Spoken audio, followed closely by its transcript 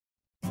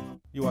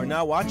You are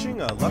now watching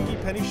a Lucky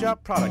Penny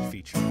Shop product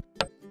feature.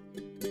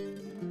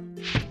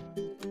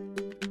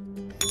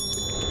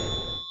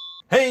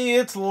 Hey,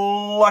 it's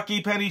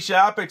Lucky Penny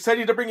Shop.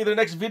 Excited to bring you the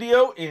next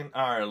video in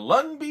our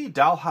Lundby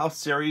Doll House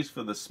series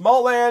for the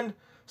Småland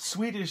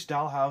Swedish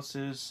doll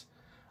houses.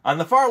 On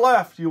the far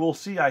left, you will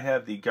see I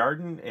have the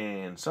garden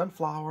and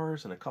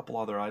sunflowers and a couple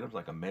other items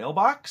like a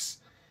mailbox.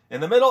 In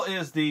the middle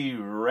is the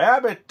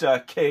rabbit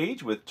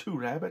cage with 2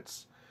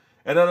 rabbits.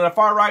 And then on the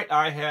far right,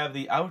 I have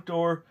the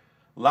outdoor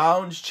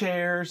lounge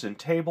chairs and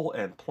table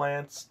and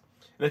plants.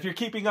 And if you're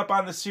keeping up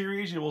on the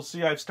series, you will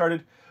see I've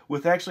started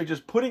with actually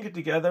just putting it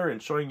together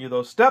and showing you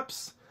those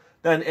steps,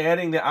 then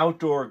adding the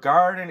outdoor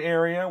garden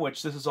area,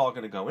 which this is all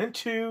going to go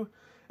into.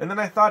 And then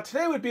I thought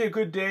today would be a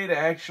good day to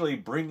actually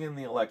bring in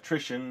the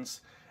electricians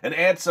and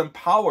add some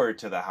power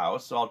to the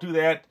house. So I'll do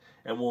that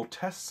and we'll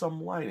test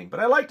some lighting. But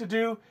what I like to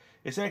do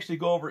is actually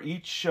go over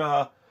each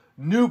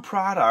new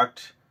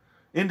product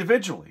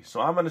individually. So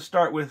I'm going to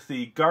start with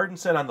the garden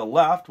set on the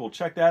left. We'll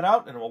check that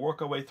out and we'll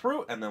work our way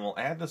through, and then we'll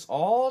add this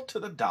all to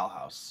the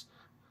dollhouse.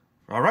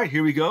 All right,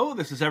 here we go.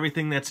 This is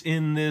everything that's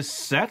in this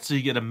set. So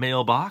you get a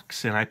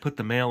mailbox, and I put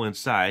the mail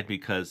inside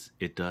because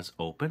it does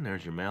open.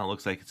 There's your mail. It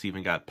looks like it's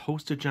even got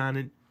postage on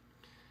it.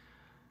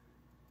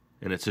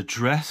 And it's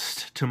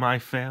addressed to my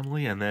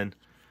family, and then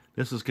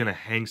this is going to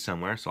hang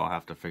somewhere, so I'll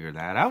have to figure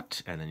that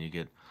out. And then you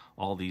get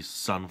all these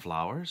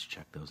sunflowers.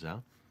 Check those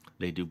out.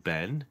 They do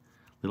bend.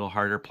 A little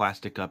harder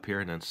plastic up here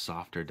and then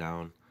softer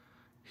down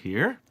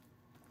here.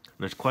 And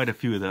there's quite a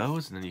few of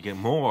those, and then you get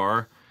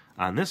more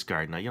on this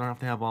garden. Now, you don't have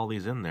to have all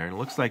these in there. And it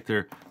looks like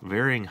they're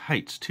varying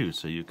heights, too,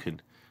 so you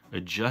can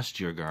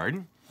adjust your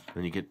garden.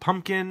 Then you get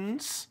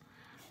pumpkins,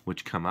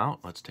 which come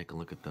out. Let's take a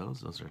look at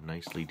those. Those are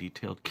nicely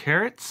detailed.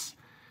 Carrots.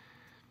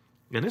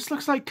 And this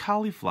looks like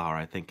cauliflower,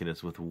 I think it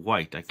is, with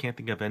white. I can't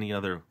think of any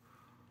other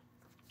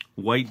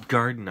white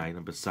garden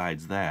item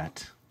besides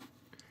that.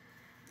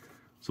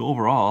 So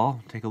overall,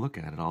 take a look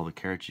at it. All the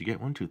carrots you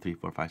get. 1, 2, 3,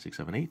 4, 5, 6,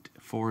 7, 8.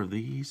 4 of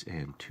these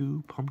and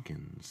 2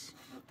 pumpkins.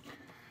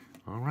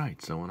 All right,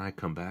 so when I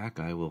come back,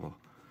 I will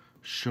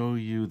show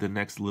you the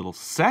next little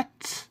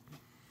set,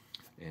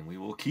 and we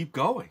will keep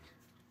going.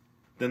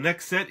 The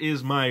next set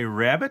is my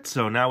rabbit.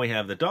 So now we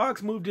have the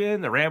dogs moved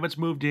in, the rabbits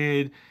moved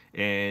in,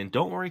 and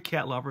don't worry,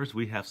 cat lovers,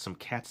 we have some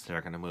cats that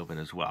are going to move in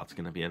as well. It's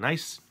going to be a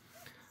nice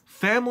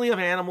family of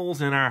animals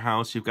in our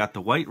house. You've got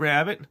the white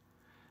rabbit,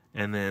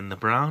 and then the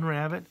brown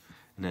rabbit,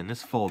 and then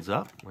this folds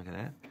up. Look at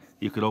that.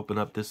 You could open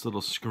up this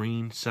little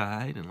screen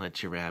side and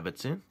let your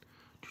rabbits in.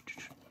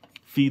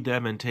 Feed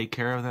them and take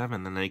care of them,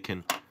 and then they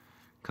can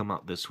come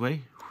out this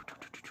way,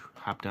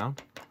 hop down,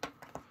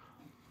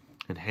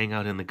 and hang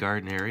out in the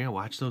garden area.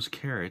 Watch those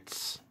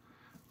carrots.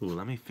 Ooh,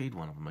 let me feed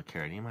one of them a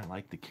carrot. He might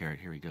like the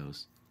carrot. Here he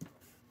goes.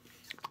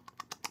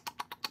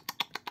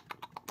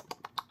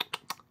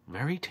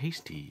 Very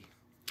tasty.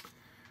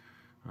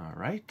 All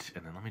right,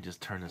 and then let me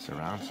just turn this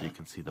around so you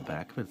can see the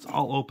back of it. It's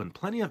all open.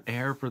 Plenty of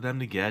air for them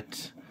to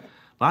get.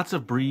 Lots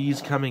of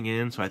breeze coming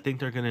in, so I think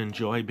they're going to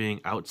enjoy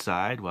being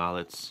outside while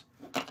it's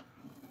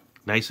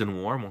nice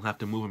and warm. We'll have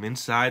to move them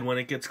inside when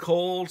it gets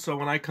cold, so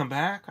when I come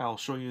back, I'll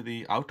show you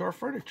the outdoor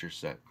furniture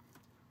set.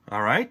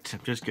 All right,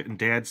 I'm just getting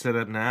Dad set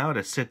up now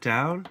to sit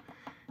down.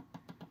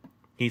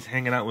 He's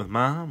hanging out with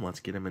Mom. Let's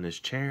get him in his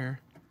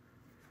chair.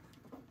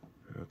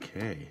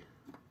 Okay.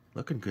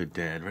 Looking good,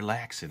 Dad.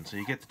 Relaxing. So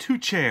you get the 2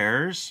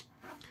 chairs,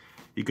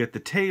 you get the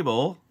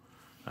table,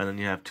 and then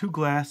you have 2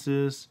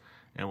 glasses,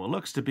 and what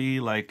looks to be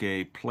like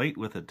a plate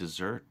with a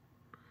dessert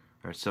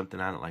or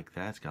something on it like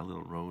that. It's got a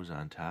little rose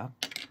on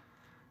top.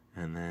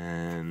 And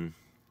then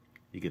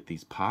you get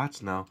these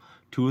pots. Now,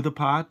 2 of the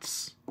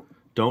pots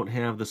don't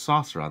have the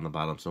saucer on the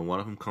bottom, so one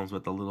of them comes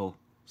with a little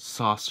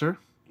saucer.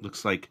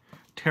 Looks like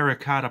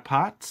terracotta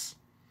pots.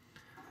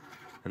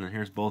 And then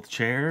here's both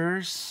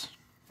chairs.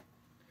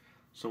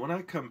 So when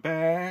I come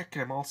back,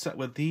 I'm all set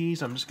with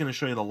these. I'm just going to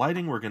show you the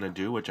lighting we're going to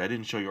do, which I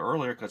didn't show you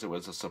earlier because it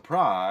was a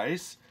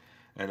surprise.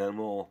 And then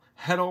we'll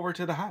head over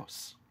to the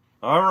house.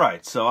 All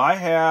right, so I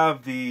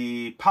have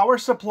the power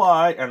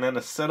supply and then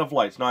a set of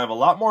lights. Now I have a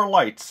lot more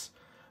lights.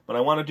 What I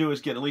want to do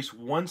is get at least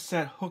 1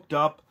 set hooked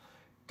up,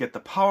 get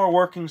the power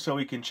working so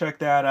we can check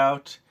that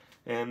out.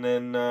 And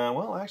then,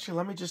 well, actually,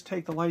 let me just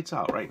take the lights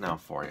out right now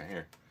for you.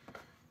 Here.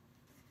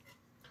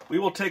 We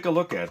will take a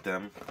look at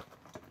them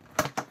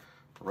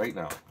right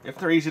now, if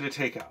they're easy to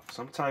take out.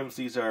 Sometimes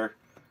these are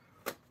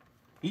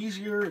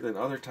easier than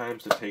other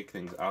times to take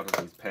things out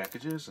of these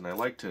packages, and I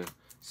like to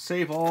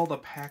save all the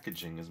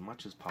packaging as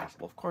much as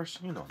possible. Of course,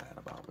 you know that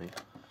about me.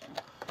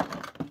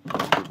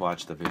 You've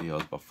watched the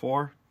videos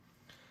before.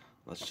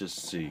 Let's just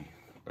see.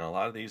 Now, a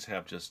lot of these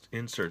have just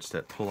inserts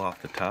that pull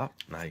off the top.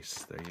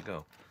 Nice, there you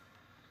go.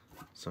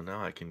 So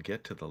now I can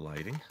get to the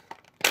lighting.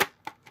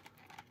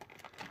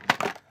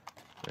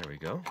 There we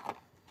go.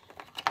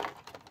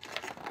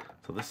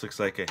 So this looks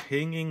like a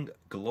hanging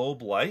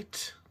globe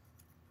light,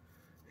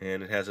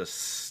 and it has a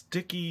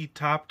sticky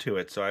top to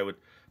it. So I would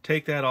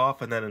take that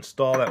off and then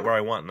install that where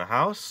I want in the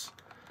house.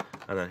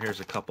 And then here's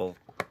a couple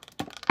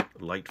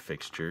light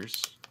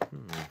fixtures.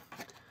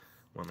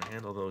 want to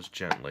handle those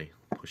gently.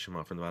 Push them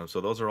off from the bottom.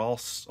 So those are all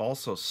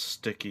also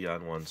sticky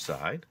on one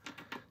side.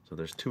 So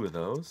there's 2 of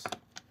those.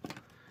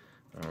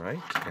 All right,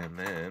 and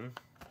then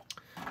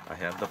I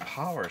have the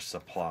power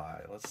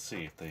supply. Let's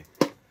see if they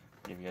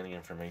give you any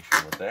information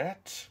with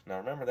that. Now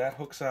remember, that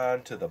hooks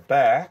on to the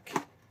back.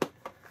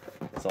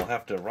 So I'll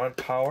have to run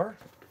power.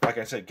 Like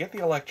I said, get the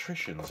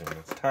electricians in.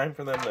 It's time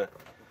for them to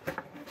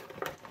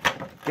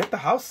get the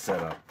house set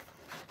up.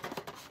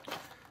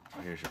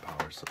 So here's your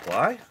power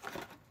supply.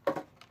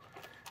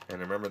 And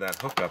remember that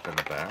hookup in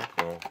the back.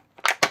 Well,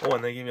 oh,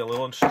 and they give you a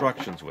little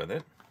instructions with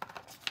it.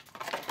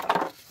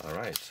 All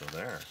right, so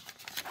there.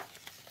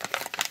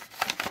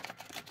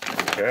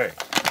 Okay,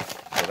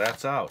 so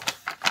that's out.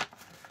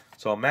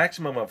 So a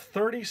maximum of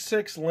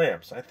 36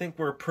 lamps. I think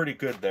we're pretty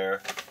good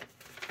there.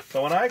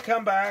 So when I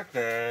come back,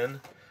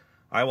 then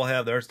I will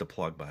have, there's the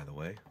plug, by the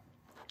way.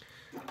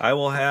 I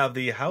will have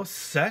the house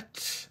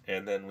set,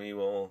 and then we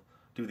will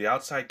do the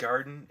outside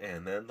garden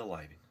and then the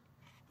lighting.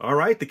 All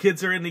right, the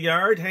kids are in the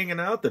yard hanging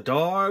out. The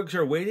dogs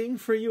are waiting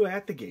for you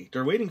at the gate,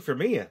 or waiting for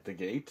me at the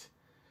gate.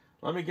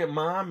 Let me get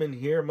Mom in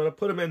here. I'm going to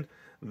put them in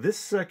this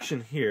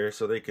section here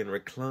so they can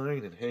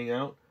recline and hang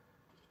out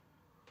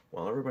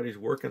while everybody's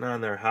working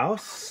on their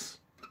house.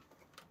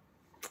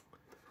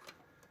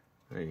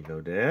 There you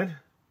go, Dad.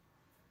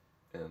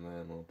 And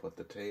then we'll put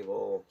the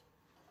table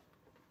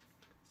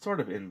sort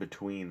of in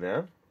between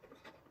them.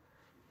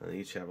 They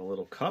each have a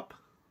little cup.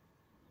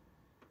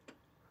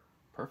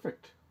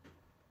 Perfect.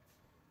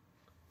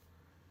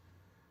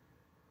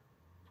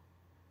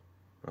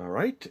 All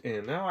right,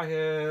 and now I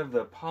have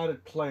the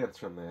potted plants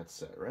from that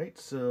set, right?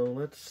 So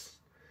let's,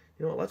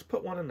 let's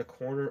put one in the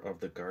corner of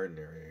the garden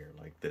area here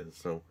like this.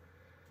 So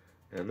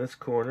in this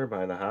corner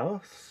by the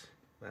house,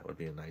 that would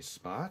be a nice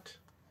spot.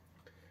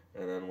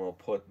 And then we'll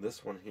put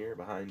this one here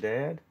behind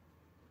Dad.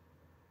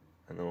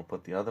 And then we'll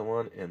put the other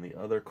one in the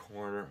other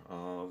corner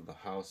of the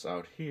house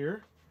out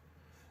here.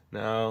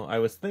 Now, I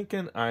was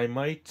thinking I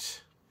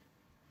might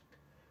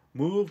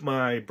move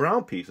my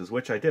brown pieces,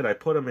 which I did. I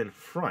put them in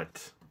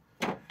front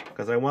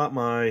because I want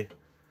my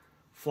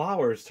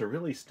flowers to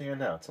really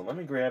stand out. So let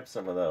me grab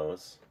some of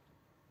those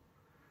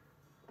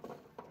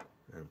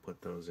and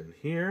put those in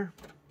here.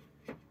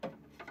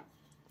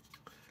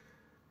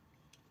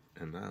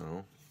 And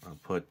now I'll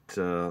put,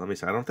 let me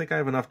see, I don't think I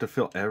have enough to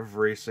fill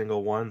every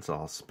single one, so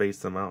I'll space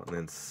them out and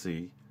then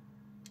see.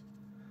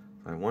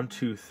 1,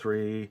 2,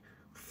 3,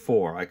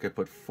 4. I could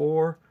put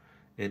 4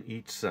 in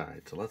each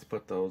side. So let's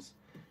put those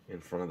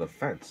in front of the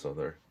fence so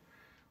they're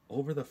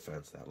over the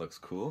fence. That looks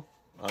cool.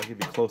 I'll give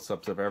you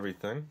close-ups of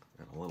everything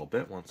in a little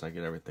bit once I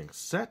get everything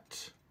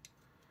set.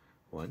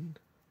 1,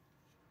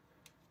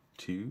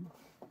 2,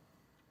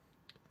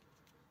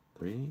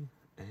 3,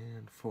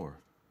 and 4.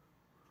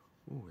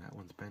 Ooh, that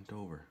one's bent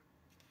over.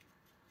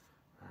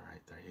 All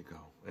right, there you go.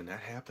 And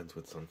that happens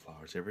with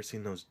sunflowers. You ever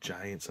seen those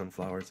giant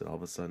sunflowers that all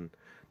of a sudden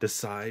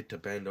decide to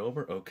bend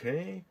over?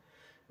 Okay.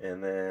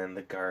 And then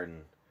the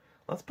garden.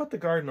 Let's put the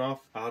garden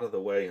off out of the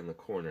way in the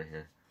corner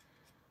here.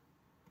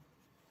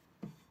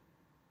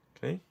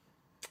 Okay.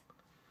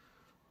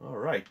 All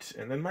right.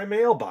 And then my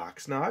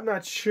mailbox. Now, I'm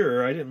not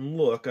sure. I didn't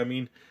look. I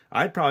mean,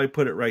 I'd probably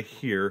put it right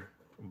here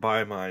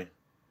by my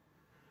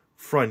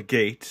front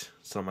gate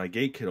so my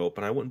gate could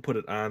open. I wouldn't put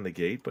it on the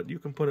gate, but you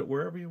can put it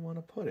wherever you want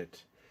to put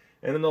it.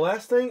 And then the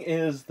last thing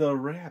is the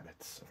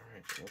rabbits. All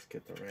right, so let's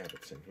get the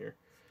rabbits in here.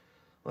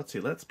 Let's see,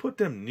 let's put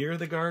them near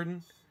the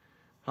garden.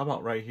 How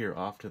about right here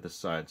off to the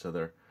side so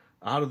they're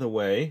out of the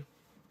way,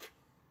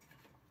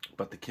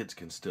 but the kids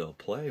can still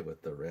play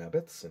with the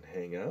rabbits and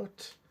hang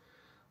out.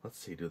 Let's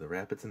see, do the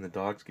rabbits and the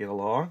dogs get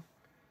along?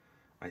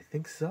 I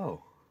think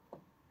so.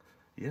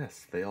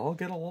 Yes, they all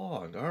get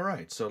along. All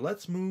right, so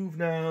let's move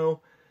now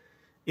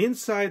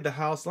inside the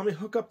house. Let me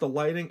hook up the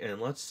lighting and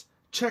let's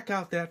check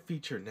out that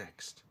feature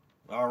next.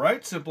 All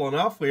right, simple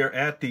enough. We are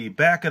at the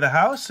back of the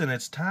house and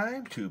it's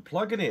time to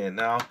plug it in.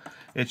 Now,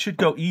 it should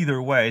go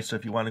either way, so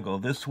if you want to go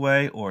this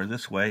way or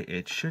this way,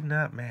 it should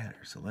not matter.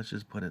 So let's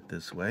just put it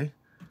this way.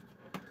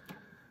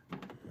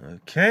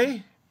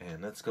 Okay,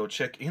 and let's go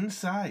check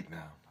inside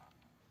now.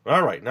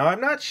 All right, now I'm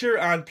not sure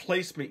on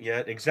placement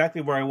yet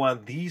exactly where I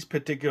want these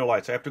particular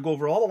lights. I have to go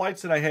over all the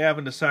lights that I have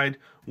and decide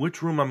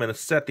which room I'm going to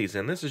set these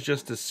in. This is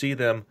just to see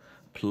them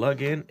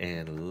plug in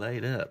and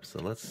light up. So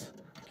let's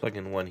plug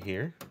in one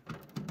here.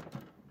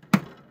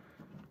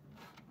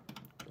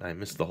 I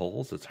missed the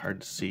holes. It's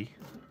hard to see.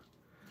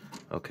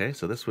 Okay,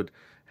 so this would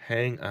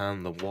hang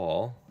on the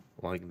wall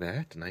like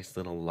that. Nice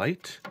little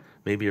light.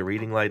 Maybe a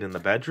reading light in the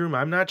bedroom.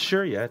 I'm not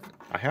sure yet.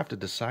 I have to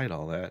decide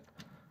all that.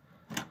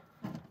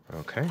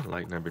 Okay,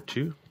 light number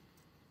 2.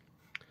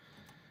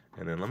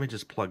 And then let me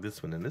just plug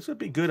this one in. This would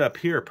be good up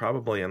here,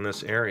 probably in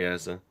this area,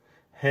 as a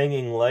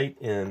hanging light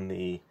in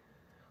the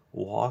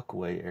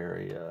walkway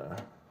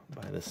area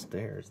by the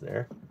stairs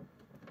there.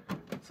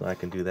 So I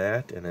can do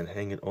that and then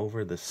hang it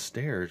over the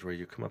stairs where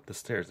you come up the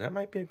stairs. That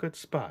might be a good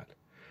spot.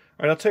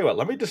 All right, I'll tell you what.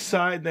 Let me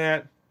decide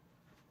that.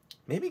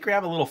 Maybe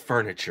grab a little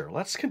furniture.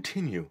 Let's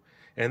continue.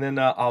 And then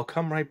I'll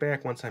come right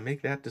back once I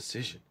make that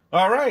decision.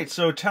 Alright,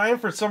 so time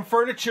for some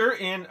furniture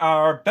in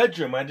our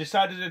bedroom. I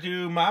decided to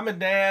do Mom and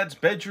Dad's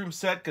bedroom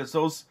set because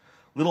those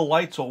little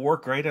lights will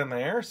work great in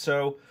there.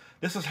 So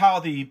this is how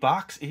the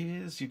box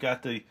is. You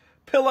got the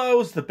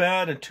pillows, the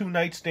bed, and 2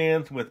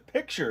 nightstands with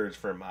pictures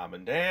for Mom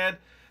and Dad.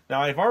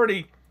 Now I've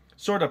already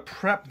sort of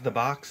prepped the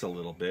box a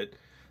little bit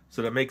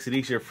so that makes it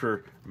easier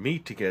for me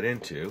to get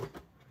into.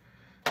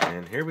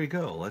 And here we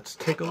go. Let's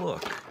take a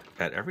look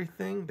at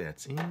everything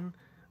that's in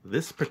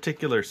this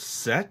particular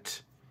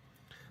set.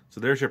 So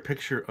there's your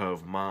picture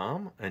of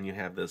Mom, and you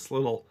have this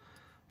little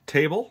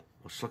table,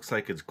 which looks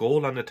like it's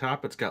gold on the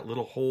top. It's got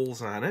little holes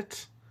on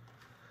it.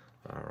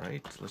 All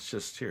right, let's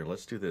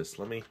do this.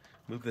 Let me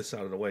move this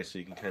out of the way so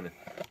you can kind of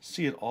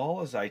see it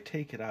all as I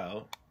take it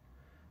out.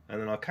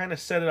 And then I'll kind of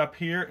set it up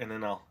here, and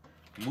then I'll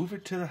move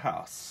it to the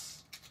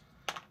house.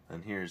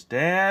 And here's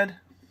Dad.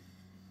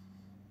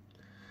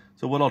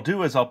 So what I'll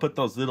do is I'll put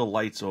those little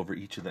lights over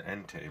each of the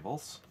end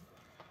tables.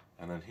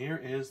 And then here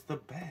is the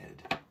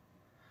bed.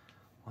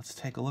 Let's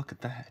take a look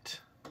at that.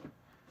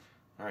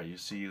 All right, you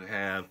see you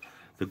have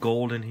the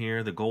gold in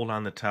here, the gold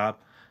on the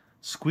top,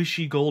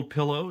 squishy gold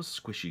pillows,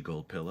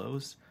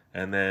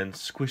 and then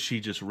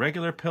squishy just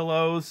regular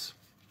pillows.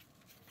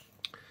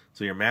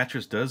 So your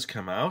mattress does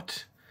come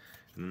out,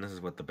 and this is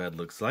what the bed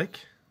looks like.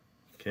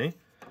 Okay.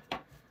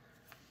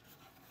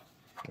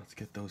 Let's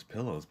get those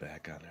pillows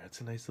back on there. It's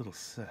a nice little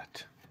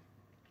set.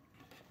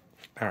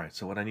 All right,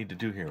 so what I need to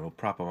do here, we'll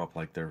prop them up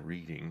like they're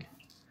reading,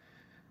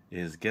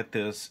 is get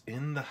this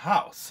in the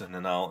house, and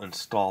then I'll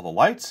install the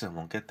lights, and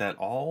we'll get that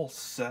all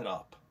set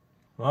up.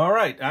 All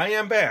right, I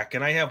am back,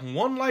 and I have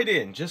one light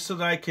in, just so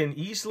that I can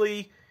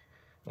easily,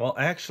 well,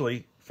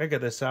 actually, figure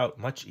this out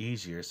much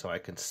easier, so I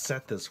can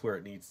set this where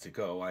it needs to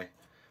go. I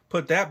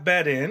put that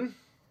bed in.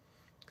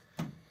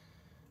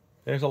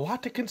 There's a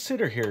lot to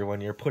consider here when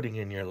you're putting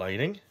in your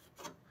lighting,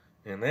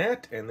 and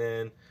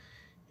then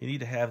you need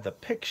to have the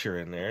picture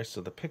in there,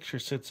 so the picture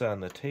sits on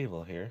the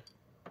table here.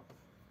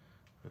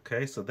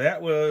 Okay, so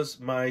that was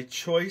my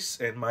choice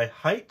and my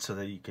height so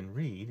that you can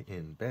read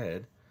in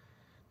bed.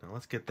 Now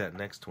let's get that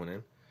next one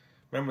in.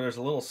 Remember, there's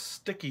a little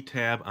sticky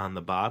tab on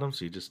the bottom,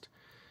 so you just,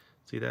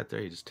 see that there?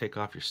 You just take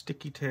off your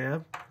sticky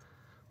tab,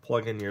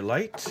 plug in your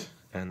light,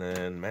 and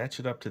then match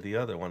it up to the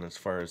other one as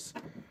far as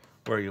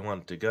where you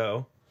want it to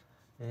go.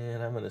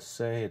 And I'm going to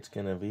say it's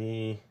going to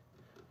be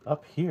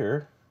up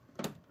here,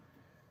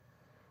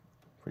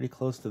 pretty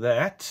close to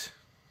that.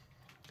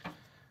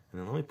 And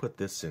then let me put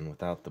this in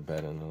without the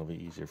bed, and it'll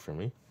be easier for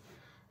me.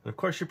 And of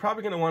course, you're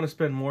probably going to want to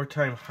spend more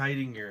time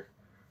hiding your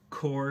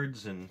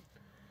cords and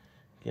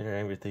getting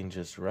everything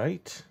just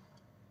right.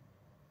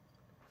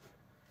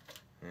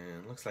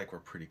 And it looks like we're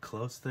pretty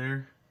close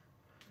there.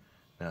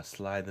 Now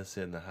slide this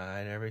in to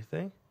hide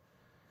everything.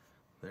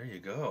 There you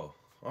go.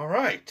 All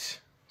right.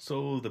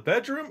 So the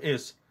bedroom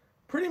is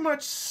pretty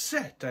much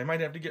set. I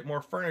might have to get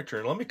more furniture.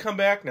 And let me come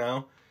back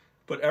now,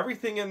 put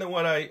everything in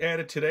what I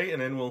added today,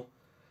 and then we'll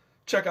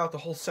check out the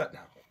whole set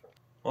now.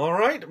 All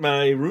right,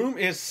 my room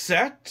is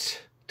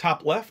set.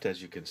 Top left,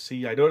 as you can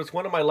see. I noticed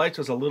one of my lights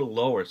was a little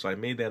lower, so I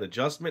made that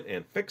adjustment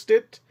and fixed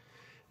it.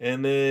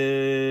 And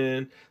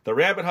then the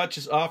rabbit hutch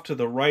is off to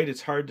the right.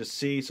 It's hard to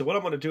see. So what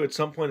I'm going to do at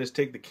some point is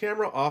take the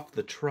camera off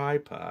the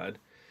tripod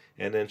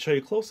and then show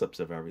you close-ups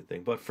of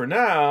everything. But for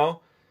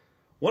now,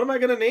 what am I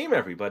going to name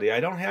everybody? I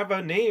don't have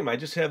a name. I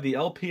just have the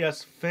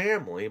LPS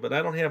family, but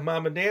I don't have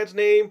Mom and Dad's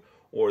name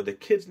or the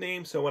kid's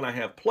name. So when I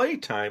have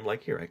playtime,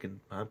 like here,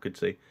 Mom could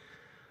say,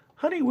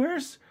 "Honey,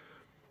 where's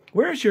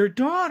your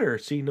daughter?"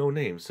 See, no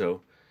name.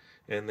 So,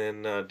 and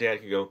then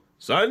Dad could go,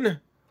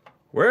 "Son,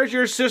 where's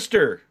your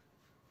sister?"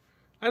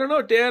 "I don't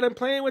know, Dad. I'm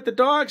playing with the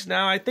dogs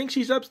now. I think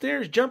she's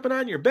upstairs jumping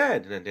on your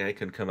bed." And then Dad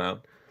can come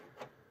out.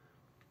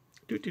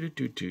 We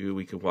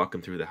can walk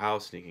him through the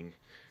house, and he can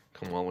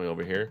come all the way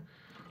over here.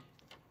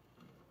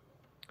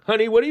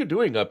 "Honey, what are you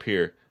doing up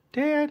here?"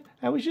 "Dad,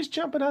 I was just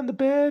jumping on the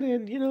bed,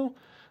 and,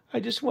 I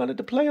just wanted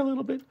to play a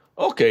little bit."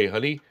 "Okay,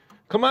 honey.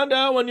 Come on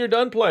down when you're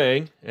done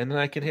playing." And then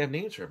I can have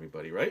names for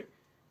everybody, right?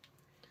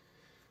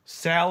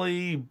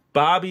 Sally,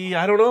 Bobby,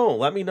 I don't know.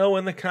 Let me know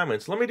in the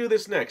comments. Let me do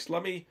this next.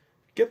 Let me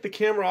get the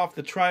camera off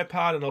the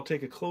tripod, and I'll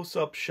take a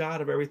close-up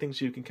shot of everything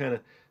so you can kind of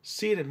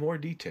see it in more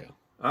detail.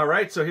 All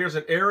right, so here's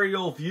an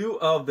aerial view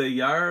of the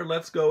yard.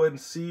 Let's go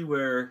and see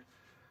where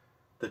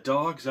the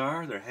dogs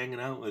are. They're hanging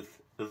out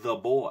with the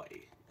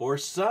boy or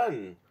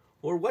son,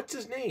 or what's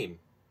his name?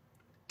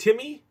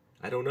 Timmy?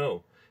 I don't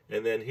know.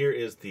 And then here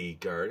is the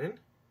garden.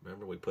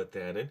 Remember, we put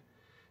that in.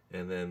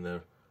 And then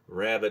the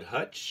rabbit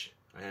hutch.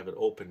 I have it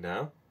open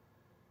now.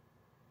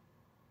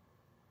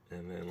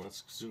 And then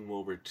let's zoom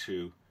over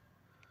to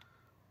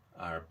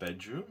our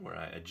bedroom where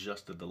I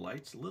adjusted the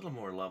lights. A little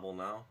more level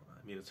now.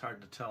 I mean, it's hard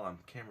to tell.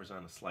 Camera's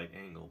on a slight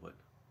angle, but...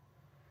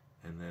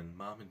 And then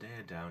Mom and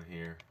Dad down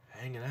here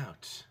hanging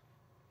out.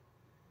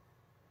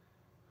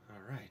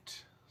 All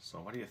right. So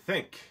what do you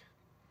think?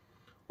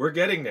 We're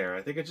getting there.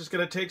 I think it's just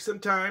going to take some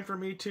time for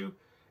me to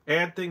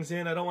add things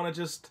in. I don't want to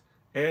just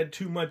add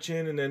too much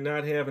in and then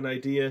not have an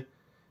idea,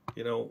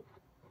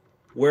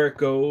 where it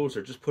goes,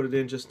 or just put it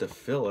in just to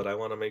fill it. I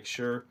want to make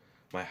sure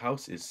My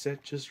house is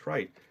set just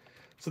right.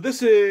 So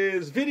this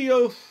is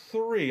video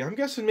 3. I'm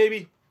guessing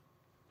maybe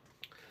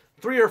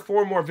 3 or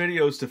 4 more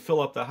videos to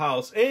fill up the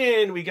house.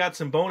 And we got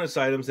some bonus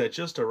items that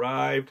just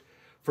arrived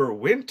for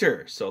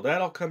winter. So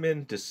that'll come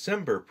in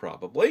December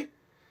probably.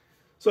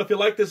 So if you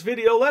like this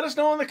video, let us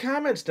know in the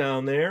comments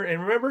down there.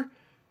 And remember,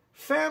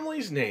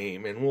 family's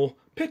name. And we'll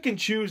pick and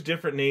choose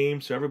different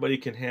names so everybody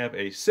can have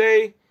a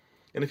say.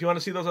 And if you want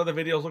to see those other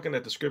videos, look in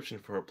that description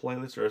for a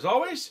playlist. Or as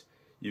always,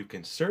 you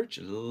can search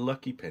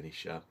Lucky Penny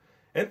Shop.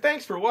 And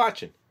thanks for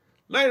watching.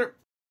 Later.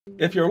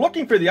 If you're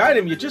looking for the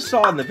item you just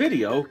saw in the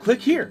video, click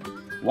here.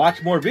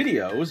 Watch more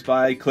videos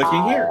by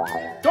clicking here.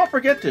 Don't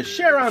forget to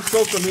share on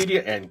social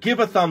media and give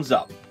a thumbs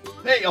up.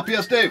 Hey,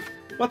 LPS-Dave.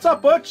 What's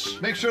up,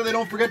 Butch? Make sure they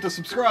don't forget to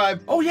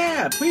subscribe. Oh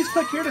yeah, please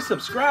click here to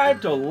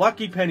subscribe to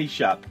Lucky Penny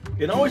Shop.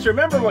 And always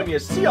remember, when you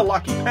see a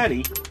lucky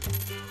penny,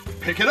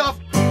 pick it up.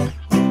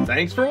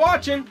 Thanks for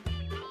watching.